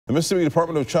The Mississippi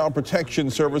Department of Child Protection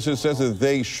Services says that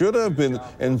they should have been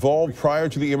involved prior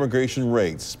to the immigration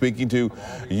raids. Speaking to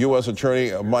U.S.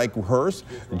 Attorney Mike Hurst,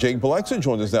 Jake Balexa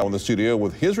joins us now in the studio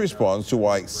with his response to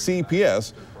why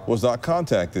CPS was not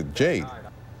contacted. Jade.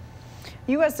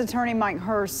 U.S. Attorney Mike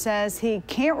Hurst says he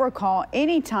can't recall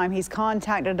any time he's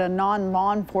contacted a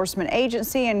non-law enforcement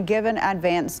agency and given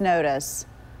advance notice.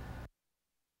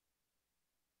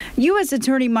 U.S.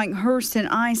 Attorney Mike Hurst and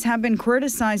ICE have been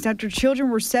criticized after children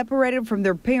were separated from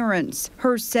their parents.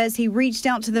 Hurst says he reached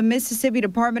out to the Mississippi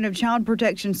Department of Child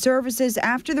Protection Services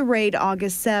after the raid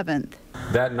August 7th.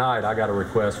 That night, I got a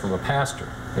request from a pastor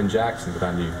in Jackson that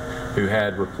I knew who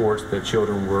had reports that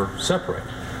children were separated.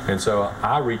 And so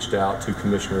I reached out to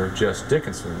Commissioner Jess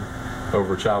Dickinson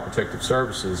over Child Protective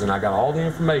Services, and I got all the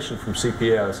information from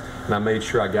CPS, and I made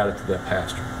sure I got it to that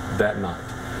pastor that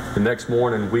night. The next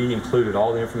morning, we included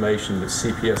all the information that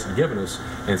CPS had given us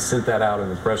and sent that out in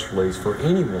the press release for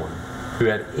anyone who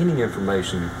had any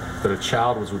information that a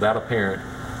child was without a parent.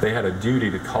 They had a duty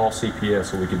to call CPS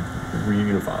so we could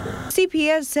reunify them.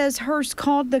 CPS says Hurst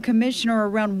called the commissioner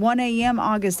around 1 a.m.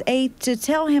 August 8th to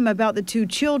tell him about the two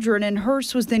children, and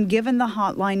Hurst was then given the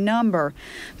hotline number.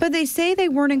 But they say they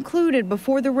weren't included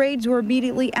before the raids or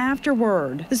immediately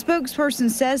afterward. The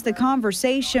spokesperson says the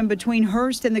conversation between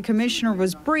Hurst and the commissioner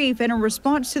was brief, and a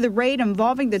response to the raid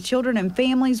involving the children and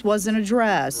families wasn't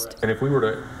addressed. And if we were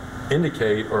to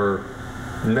indicate or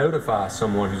notify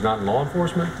someone who's not in law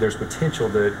enforcement, there's potential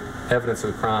that evidence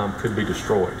of the crime could be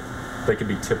destroyed. They could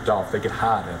be tipped off. They could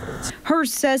hide evidence.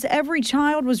 Hurst says every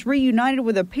child was reunited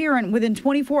with a parent within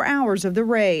 24 hours of the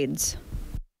raids.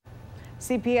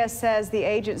 CPS says the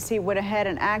agency went ahead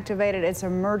and activated its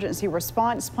emergency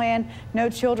response plan. No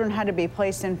children had to be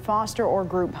placed in foster or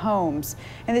group homes.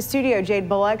 In the studio, Jade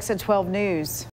Balexa, 12 News.